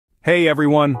Hey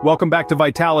everyone, welcome back to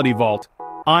Vitality Vault.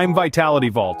 I'm Vitality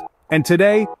Vault, and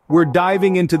today, we're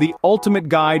diving into the ultimate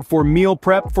guide for meal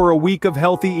prep for a week of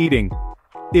healthy eating.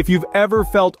 If you've ever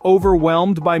felt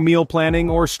overwhelmed by meal planning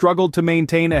or struggled to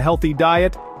maintain a healthy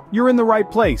diet, you're in the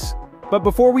right place. But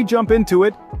before we jump into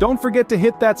it, don't forget to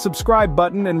hit that subscribe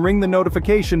button and ring the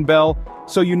notification bell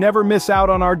so you never miss out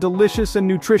on our delicious and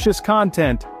nutritious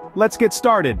content. Let's get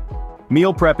started.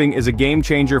 Meal prepping is a game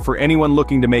changer for anyone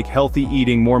looking to make healthy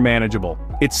eating more manageable.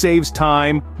 It saves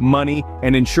time, money,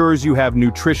 and ensures you have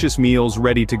nutritious meals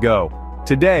ready to go.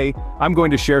 Today, I'm going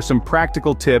to share some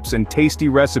practical tips and tasty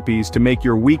recipes to make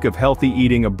your week of healthy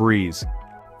eating a breeze.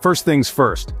 First things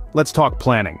first, let's talk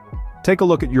planning. Take a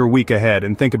look at your week ahead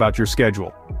and think about your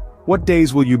schedule. What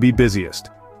days will you be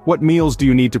busiest? What meals do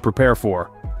you need to prepare for?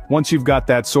 Once you've got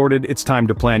that sorted, it's time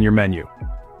to plan your menu.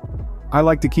 I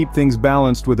like to keep things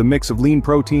balanced with a mix of lean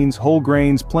proteins, whole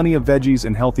grains, plenty of veggies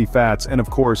and healthy fats, and of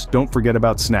course, don't forget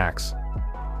about snacks.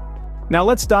 Now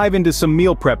let's dive into some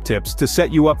meal prep tips to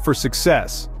set you up for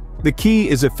success. The key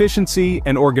is efficiency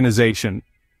and organization.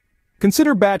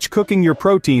 Consider batch cooking your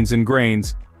proteins and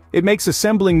grains. It makes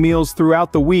assembling meals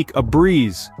throughout the week a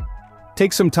breeze.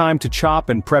 Take some time to chop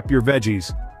and prep your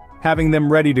veggies. Having them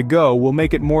ready to go will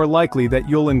make it more likely that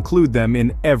you'll include them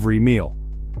in every meal.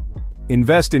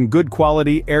 Invest in good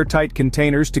quality, airtight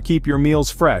containers to keep your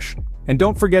meals fresh, and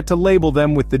don't forget to label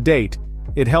them with the date.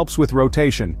 It helps with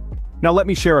rotation. Now let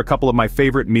me share a couple of my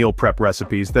favorite meal prep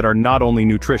recipes that are not only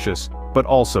nutritious, but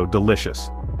also delicious.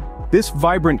 This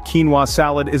vibrant quinoa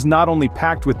salad is not only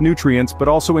packed with nutrients but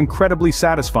also incredibly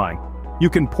satisfying. You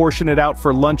can portion it out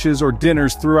for lunches or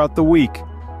dinners throughout the week.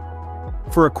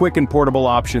 For a quick and portable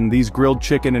option, these grilled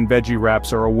chicken and veggie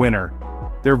wraps are a winner.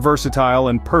 They're versatile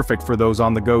and perfect for those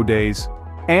on-the-go days.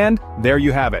 And there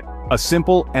you have it, a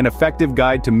simple and effective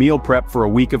guide to meal prep for a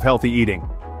week of healthy eating.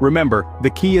 Remember, the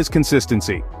key is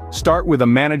consistency. Start with a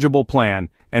manageable plan,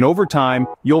 and over time,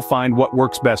 you'll find what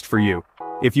works best for you.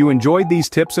 If you enjoyed these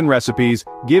tips and recipes,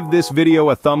 give this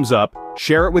video a thumbs up,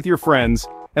 share it with your friends,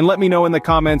 and let me know in the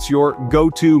comments your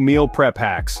go-to meal prep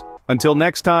hacks. Until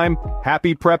next time,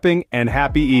 happy prepping and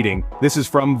happy eating. This is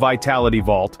from Vitality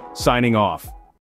Vault, signing off.